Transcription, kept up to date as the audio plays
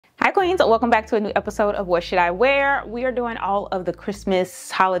Hi Queens, welcome back to a new episode of What Should I Wear? We are doing all of the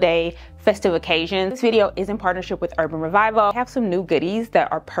Christmas holiday festive occasions. This video is in partnership with Urban Revival. I have some new goodies that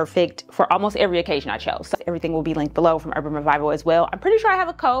are perfect for almost every occasion I chose. So everything will be linked below from Urban Revival as well. I'm pretty sure I have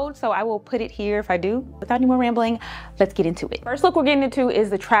a code, so I will put it here if I do. Without any more rambling, let's get into it. First look we're getting into is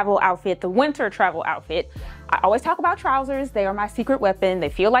the travel outfit, the winter travel outfit. I always talk about trousers. They are my secret weapon. They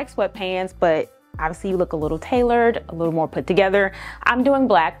feel like sweatpants, but obviously you look a little tailored, a little more put together. I'm doing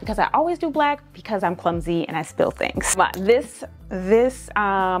black because I always do black because I'm clumsy and I spill things. But this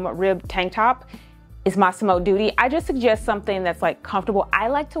ribbed tank top is Massimo Duty. I just suggest something that's like comfortable. I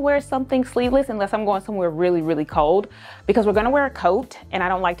like to wear something sleeveless unless I'm going somewhere really, really cold because we're gonna wear a coat and I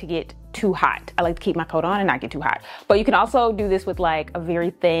don't like to get too hot. I like to keep my coat on and not get too hot. But you can also do this with like a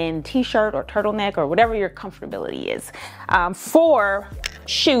very thin t-shirt or turtleneck or whatever your comfortability is. For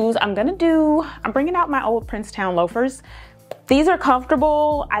shoes, I'm bringing out my old Princetown loafers. These are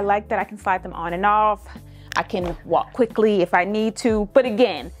comfortable. I like that I can slide them on and off. I can walk quickly if I need to. But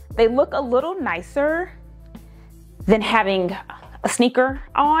again, they look a little nicer than having a sneaker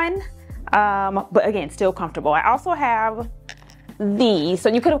on. But again, still comfortable. I also have these. So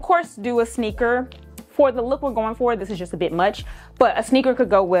you could of course do a sneaker. For the look we're going for, this is just a bit much, but a sneaker could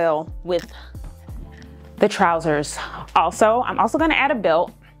go well with the trousers. Also, I'm also gonna add a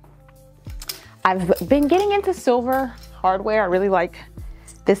belt. I've been getting into silver hardware. I really like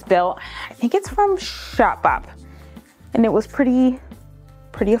this belt. I think it's from Shop Bop and it was pretty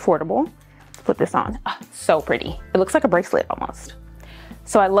affordable. Let's put this on. Oh, so pretty. It looks like a bracelet almost.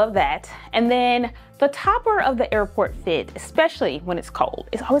 So I love that. And then the topper of the airport fit, especially when it's cold,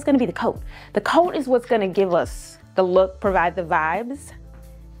 is always gonna be the coat. The coat is what's gonna give us the look, provide the vibes.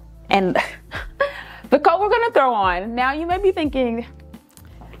 And the coat we're gonna throw on. Now you may be thinking,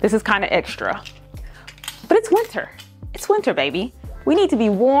 this is kind of extra, but it's winter. It's winter, baby. We need to be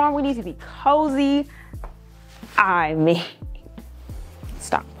warm, we need to be cozy. I mean,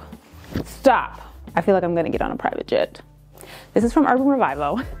 stop. I feel like I'm gonna get on a private jet. This is from Urban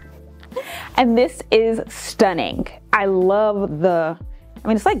Revival. And this is stunning. I love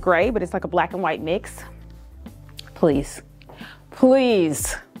it's like gray, but it's like a black and white mix. Please.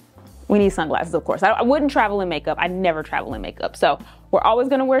 We need sunglasses, of course. I wouldn't travel in makeup. I never travel in makeup. So we're always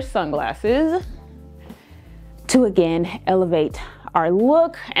gonna wear sunglasses to, again, elevate our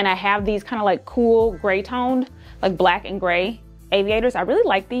look. And I have these kind of like cool gray toned, like black and gray aviators. I really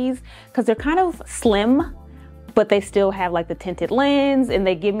like these because they're kind of slim, but they still have like the tinted lens and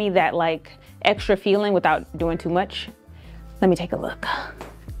they give me that like extra feeling without doing too much. Let me take a look.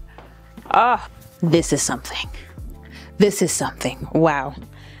 Oh, this is something. Wow.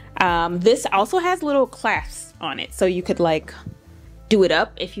 This also has little clasps on it, so you could like do it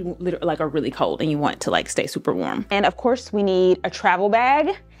up if you like are really cold and you want to like stay super warm. And of course we need a travel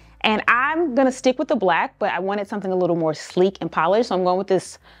bag, and I'm gonna stick with the black, but I wanted something a little more sleek and polished, so I'm going with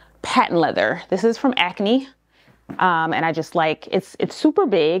this patent leather. This is from Acne, and I just like it's super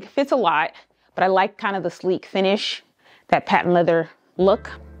big, fits a lot, but I like kind of the sleek finish, that patent leather look.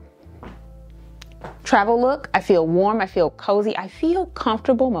 Travel look. I feel warm, I feel cozy, I feel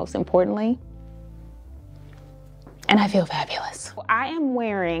comfortable, most importantly, and I feel fabulous. I am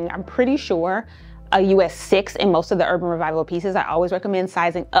wearing, I'm pretty sure, a US 6 in most of the Urban Revival pieces. I always recommend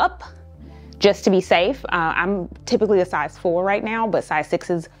sizing up just to be safe. I'm typically a size 4 right now, but size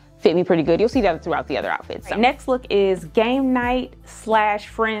 6s fit me pretty good. You'll see that throughout the other outfits. So next look is game night /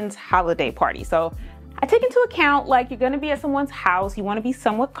 friends holiday party. So I take into account, like, you're gonna be at someone's house, you wanna be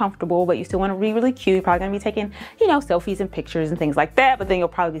somewhat comfortable, but you still wanna be really cute. You're probably gonna be taking, selfies and pictures and things like that, but then you'll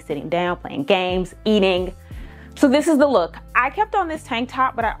probably be sitting down, playing games, eating. So this is the look. I kept on this tank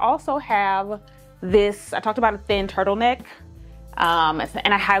top, but I also have this, I talked about a thin turtleneck,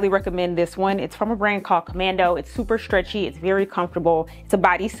 and I highly recommend this one. It's from a brand called Commando. It's super stretchy, it's very comfortable. It's a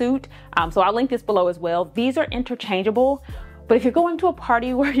bodysuit, so I'll link this below as well. These are interchangeable. But if you're going to a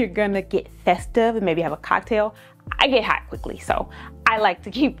party where you're gonna get festive and maybe have a cocktail, I get hot quickly. So I like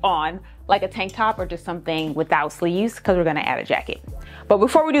to keep on like a tank top or just something without sleeves because we're gonna add a jacket. But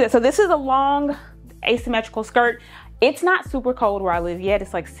before we do that, so this is a long asymmetrical skirt. It's not super cold where I live yet.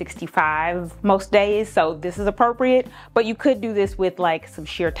 It's like 65 most days, so this is appropriate. But you could do this with like some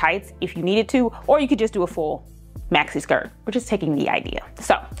sheer tights if you needed to, or you could just do a full maxi skirt. We're just taking the idea.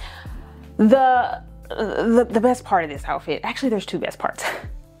 So the best part of this outfit, actually there's two best parts.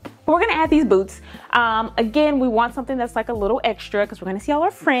 We're gonna add these boots. Again, we want something that's like a little extra because we're gonna see all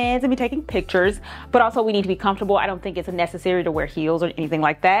our friends and be taking pictures, but also we need to be comfortable. I don't think it's necessary to wear heels or anything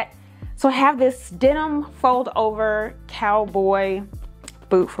like that. So I have this denim fold over cowboy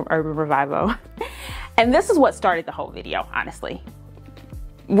boot from Urban Revival. And this is what started the whole video, honestly.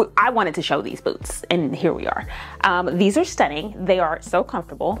 I wanted to show these boots, and here we are. These are stunning. They are so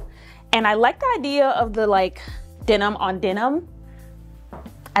comfortable. And I like the idea of the like denim on denim.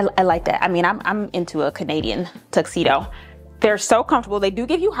 I like that. I mean, I'm into a Canadian tuxedo. They're so comfortable. They do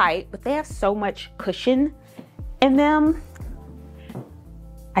give you height, but they have so much cushion in them.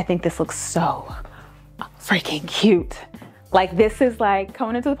 I think this looks so freaking cute. Like, this is like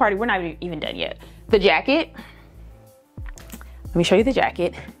coming into the party. We're not even done yet. The jacket. Let me show you the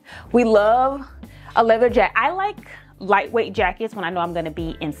jacket. We love a leather jacket. I like lightweight jackets when I know I'm gonna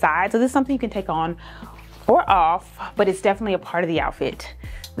be inside. So this is something you can take on or off, but it's definitely a part of the outfit.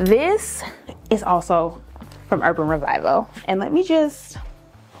 This is also from Urban Revival. And let me just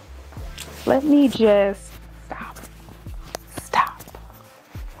stop.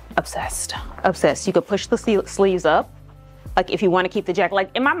 Obsessed. You could push the sleeves up. Like if you want to keep the jacket, like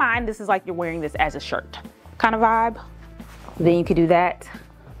in my mind, this is like you're wearing this as a shirt kind of vibe. Then you could do that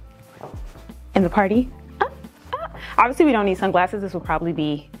in the party. Obviously we don't need sunglasses. This will probably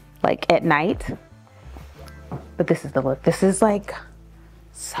be like at night, but this is the look. This is like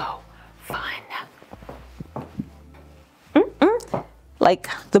so fun. Like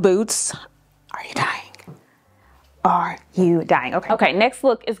the boots. Are you dying? Are you dying? Okay, next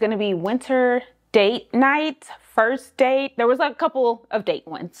look is gonna be winter date night, first date. There was like a couple of date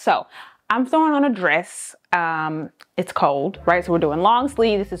ones. So I'm throwing on a dress. It's cold, right? So we're doing long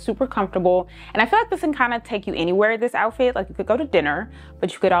sleeve. This is super comfortable. And I feel like this can kind of take you anywhere, this outfit. Like you could go to dinner,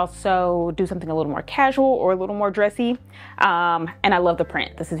 but you could also do something a little more casual or a little more dressy. And I love the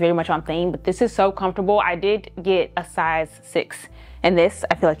print. This is very much on theme, but this is so comfortable. I did get a size 6 in this.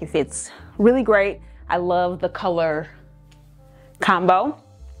 I feel like it fits really great. I love the color combo.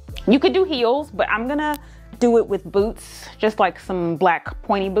 You could do heels, but I'm gonna do it with boots, just like some black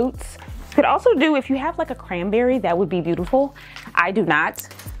pointy boots. You could also do, if you have like a cranberry, that would be beautiful. I do not.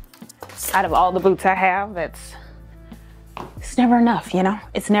 Out of all the boots I have, it's never enough, you know?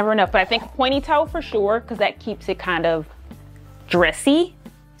 It's never enough, but I think pointy toe for sure, because that keeps it kind of dressy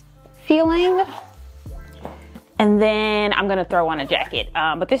feeling. And then I'm gonna throw on a jacket.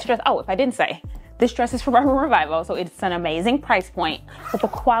 But this dress, oh, if I didn't say, this dress is from Urban Revival, so it's an amazing price point, but the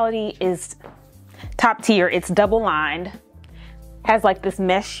quality is top tier. It's double lined, has like this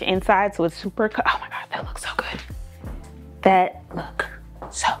mesh inside, so it's super, oh my God, that looks so good. That look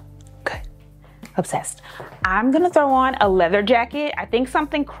so good. Obsessed. I'm gonna throw on a leather jacket. I think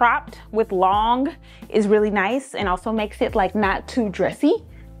something cropped with long is really nice and also makes it like not too dressy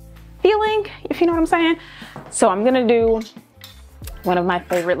feeling, if you know what I'm saying. So I'm gonna do one of my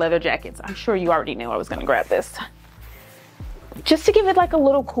favorite leather jackets. I'm sure you already knew I was gonna grab this. Just to give it like a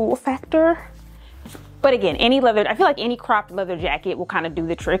little cool factor. But again, any leather, I feel like any cropped leather jacket will kind of do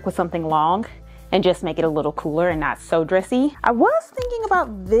the trick with something long and just make it a little cooler and not so dressy. I was thinking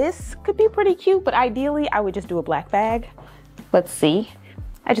about this could be pretty cute, but ideally I would just do a black bag. Let's see.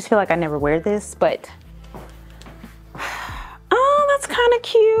 I just feel like I never wear this, but oh, that's kind of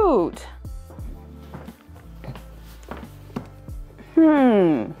cute.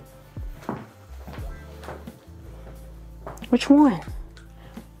 Which one?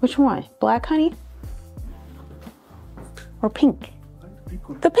 Which one? Black, honey? Or pink?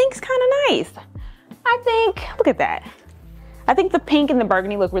 The pink's kind of nice. I think, look at that. I think the pink and the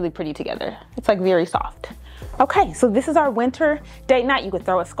burgundy look really pretty together. It's like very soft. Okay, so this is our winter date night. You could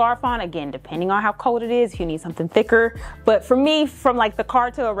throw a scarf on, again, depending on how cold it is, if you need something thicker. But for me, from like the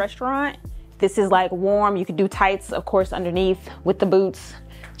car to a restaurant, this is like warm. You could do tights, of course, underneath with the boots,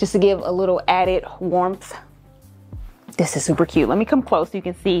 just to give a little added warmth. This is super cute. Let me come close so you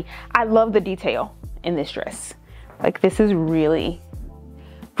can see. I love the detail in this dress. Like this is really,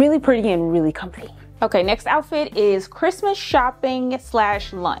 really pretty and really comfy. Okay, next outfit is Christmas shopping /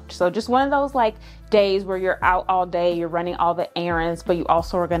 lunch. So just one of those like days where you're out all day, you're running all the errands, but you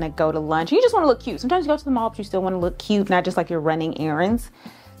also are gonna go to lunch. You just wanna look cute. Sometimes you go to the mall, but you still wanna look cute, not just like you're running errands.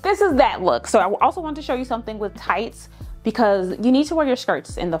 This is that look. So I also want to show you something with tights, because you need to wear your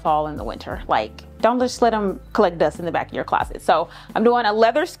skirts in the fall and the winter. Like, don't just let them collect dust in the back of your closet. So I'm doing a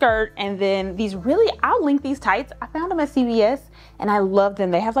leather skirt, and then these really, I'll link these tights. I found them at CVS and I love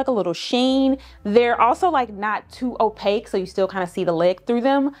them. They have like a little sheen. They're also like not too opaque, so you still kind of see the leg through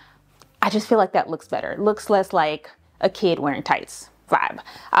them. I just feel like that looks better. It looks less like a kid wearing tights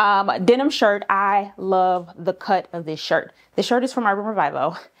vibe. Denim shirt. I love the cut of this shirt. This shirt is from Urban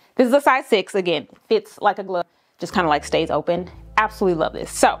Revival. This is a size 6. Again, fits like a glove. Just kind of like stays open. Absolutely love this.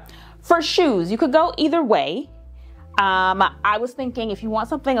 So for shoes, you could go either way. I was thinking if you want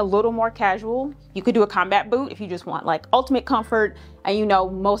something a little more casual, you could do a combat boot if you just want like ultimate comfort and you know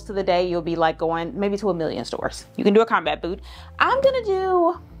most of the day you'll be like going maybe to a million stores. You can do a combat boot. I'm gonna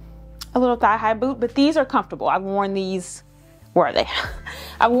do a little thigh-high boot, but these are comfortable. I've worn these, where are they?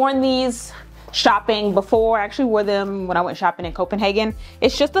 I've worn these shopping before. I actually wore them when I went shopping in Copenhagen.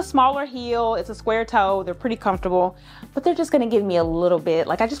 It's just a smaller heel, it's a square toe, they're pretty comfortable, but they're just gonna give me a little bit,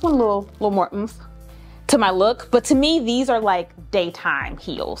 like I just want a little more oomph to my look. But to me, these are like daytime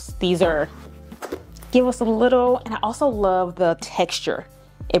heels. These are, give us a little, and I also love the texture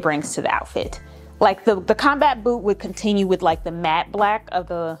it brings to the outfit. Like the combat boot would continue with like the matte black of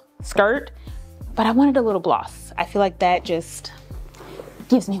the skirt, but I wanted a little gloss. I feel like that just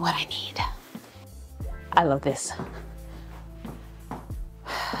gives me what I need. I love this.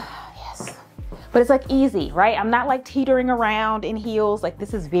 Yes. But it's like easy, right? I'm not like teetering around in heels. Like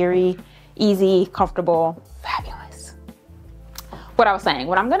this is very easy, comfortable, fabulous. What I was saying,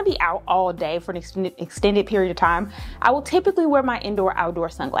 when I'm gonna be out all day for an extended period of time, I will typically wear my indoor-outdoor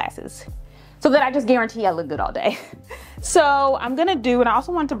sunglasses so that I just guarantee I look good all day. So I'm gonna do, and I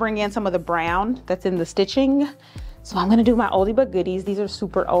also want to bring in some of the brown that's in the stitching. So I'm gonna do my oldie but goodies. These are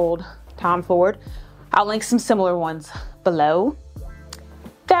super old Tom Ford. I'll link some similar ones below.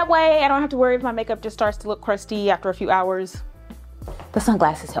 That way I don't have to worry if my makeup just starts to look crusty after a few hours. The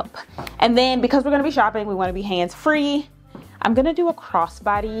sunglasses help. And then because we're gonna be shopping, we wanna be hands-free. I'm gonna do a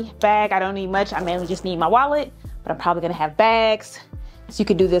crossbody bag. I don't need much, I mainly just need my wallet, but I'm probably gonna have bags. So you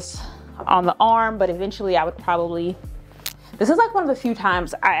could do this on the arm, but eventually I would probably, this is like one of the few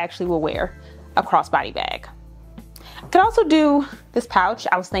times I actually will wear a crossbody bag. I could also do this pouch.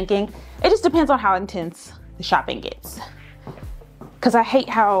 I was thinking, it just depends on how intense the shopping gets. Cause I hate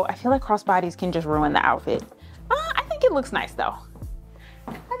how, I feel like crossbodies can just ruin the outfit. I think it looks nice though.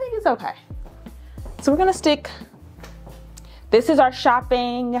 I think it's okay. So we're gonna stick, this is our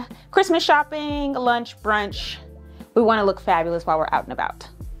shopping, Christmas shopping, lunch, brunch. We wanna look fabulous while we're out and about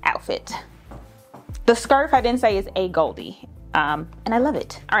outfit. The scarf I didn't say is a Goldie, and I love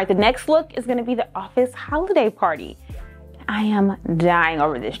it. All right, the next look is gonna be the office holiday party. I am dying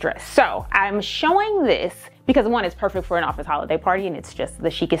over this dress. So I'm showing this because one, it's perfect for an office holiday party and it's just the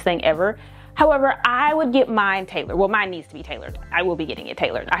chicest thing ever. However, I would get mine tailored. Well, mine needs to be tailored. I will be getting it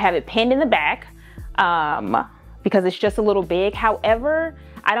tailored. I have it pinned in the back because it's just a little big. However,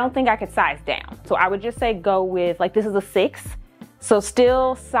 I don't think I could size down. So I would just say go with, like this is a 6. So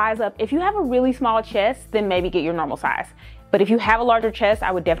still size up. If you have a really small chest, then maybe get your normal size. But if you have a larger chest,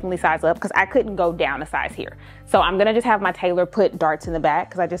 I would definitely size up because I couldn't go down a size here. So I'm gonna just have my tailor put darts in the back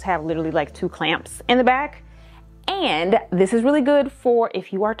because I just have literally like 2 clamps in the back. And this is really good for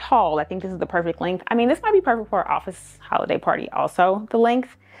if you are tall. I think this is the perfect length. I mean, this might be perfect for an office holiday party also, the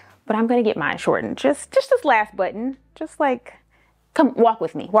length, but I'm gonna get mine shortened. Just this last button, just like, come walk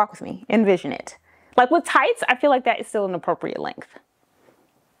with me, envision it. Like with tights, I feel like that is still an appropriate length.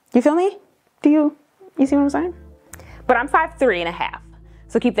 You feel me? You see what I'm saying? But I'm 5'3½",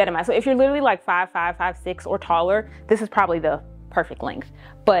 so keep that in mind. So if you're literally like 5'5", 5'6", or taller, this is probably the perfect length.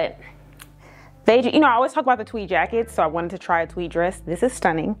 But they, you know, I always talk about the tweed jackets, so I wanted to try a tweed dress. This is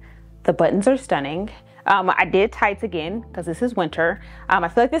stunning. The buttons are stunning. I did tights again because this is winter. I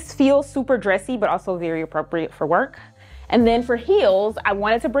feel like this feels super dressy, but also very appropriate for work. And then for heels, I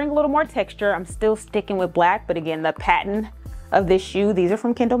wanted to bring a little more texture. I'm still sticking with black, but again, the pattern of this shoe, these are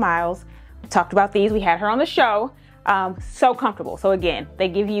from Kendall Miles. We talked about these, we had her on the show. So comfortable. So again, they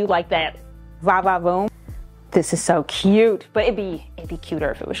give you like that va-va-voom. This is so cute, but it'd be cuter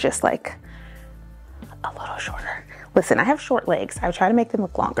if it was just like a little shorter. Listen, I have short legs. I try to make them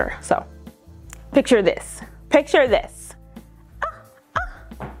look longer. So picture this, picture this.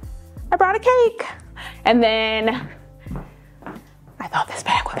 I brought a cake. And then I thought this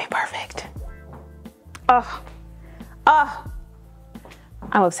bag would be perfect.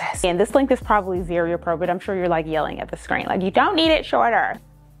 I'm obsessed. And this length is probably very appropriate. I'm sure you're like yelling at the screen, like you don't need it shorter.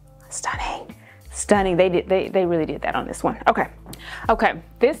 Stunning, stunning. They really did that on this one. Okay.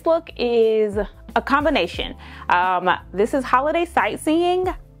 This look is a combination. This is holiday sightseeing.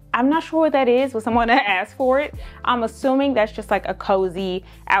 I'm not sure what that is, but someone asked for it. I'm assuming that's just like a cozy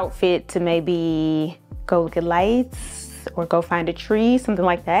outfit to maybe go look at lights or go find a tree, something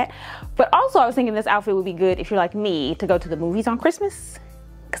like that. But also I was thinking this outfit would be good if you're like me to go to the movies on Christmas,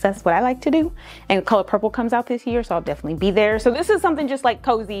 because that's what I like to do. And Color Purple comes out this year, so I'll definitely be there. So this is something just like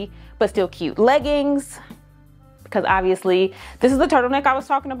cozy, but still cute. Leggings, because obviously this is the turtleneck I was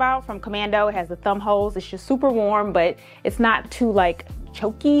talking about from Commando. It has the thumb holes. It's just super warm, but it's not too like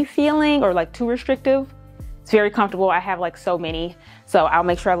choky feeling or like too restrictive. It's very comfortable. I have like so many, so I'll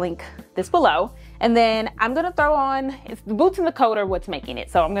make sure I link this below. And then I'm gonna throw on, it's the boots and the coat are what's making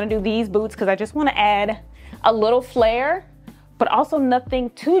it. So I'm gonna do these boots because I just wanna add a little flair, but also nothing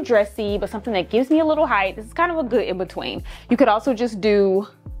too dressy, but something that gives me a little height. This is kind of a good in between. You could also just do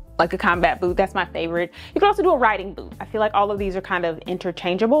like a combat boot, that's my favorite. You could also do a riding boot. I feel like all of these are kind of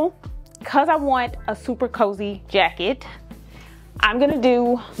interchangeable. Because I want a super cozy jacket, I'm gonna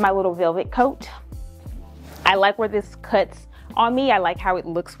do my little velvet coat. I like where this cuts on me. I like how it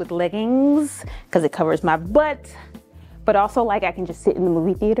looks with leggings because it covers my butt, but also like I can just sit in the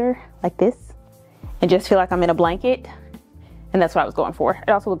movie theater like this and just feel like I'm in a blanket. And that's what I was going for. It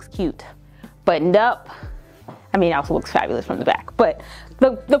also looks cute. Buttoned up. I mean, it also looks fabulous from the back. But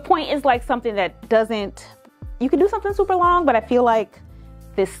the point is like something that doesn't, you can do something super long, but I feel like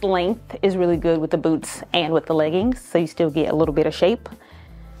this length is really good with the boots and with the leggings. So you still get a little bit of shape.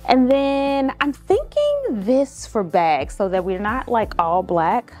 And then I'm thinking this for bags so that we're not like all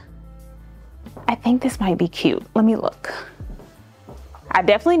black. I think this might be cute. Let me look. I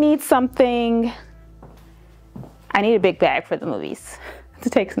definitely need something. I need a big bag for the movies to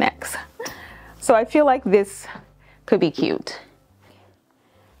take snacks. So I feel like this could be cute.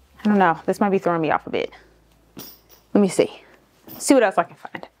 I don't know, this might be throwing me off a bit. Let me see what else I can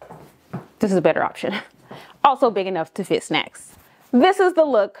find. This is a better option. Also big enough to fit snacks. This is the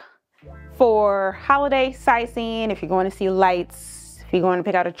look for holiday sightseeing. If you're going to see lights, if you're going to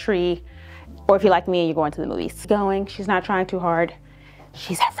pick out a tree, or if you're like me and you're going to the movies. She's not trying too hard.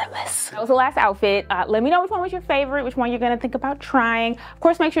 She's effortless. That was the last outfit. Let me know which one was your favorite, which one you're gonna think about trying. Of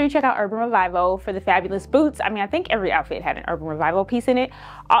course, make sure you check out Urban Revival for the fabulous boots. I mean, I think every outfit had an Urban Revival piece in it.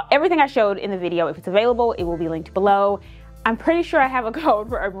 Everything I showed in the video, if it's available, it will be linked below. I'm pretty sure I have a code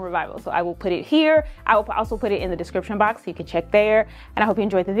for Urban Revival, so I will put it here. I will also put it in the description box so you can check there. And I hope you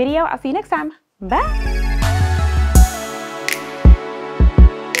enjoyed the video. I'll see you next time. Bye.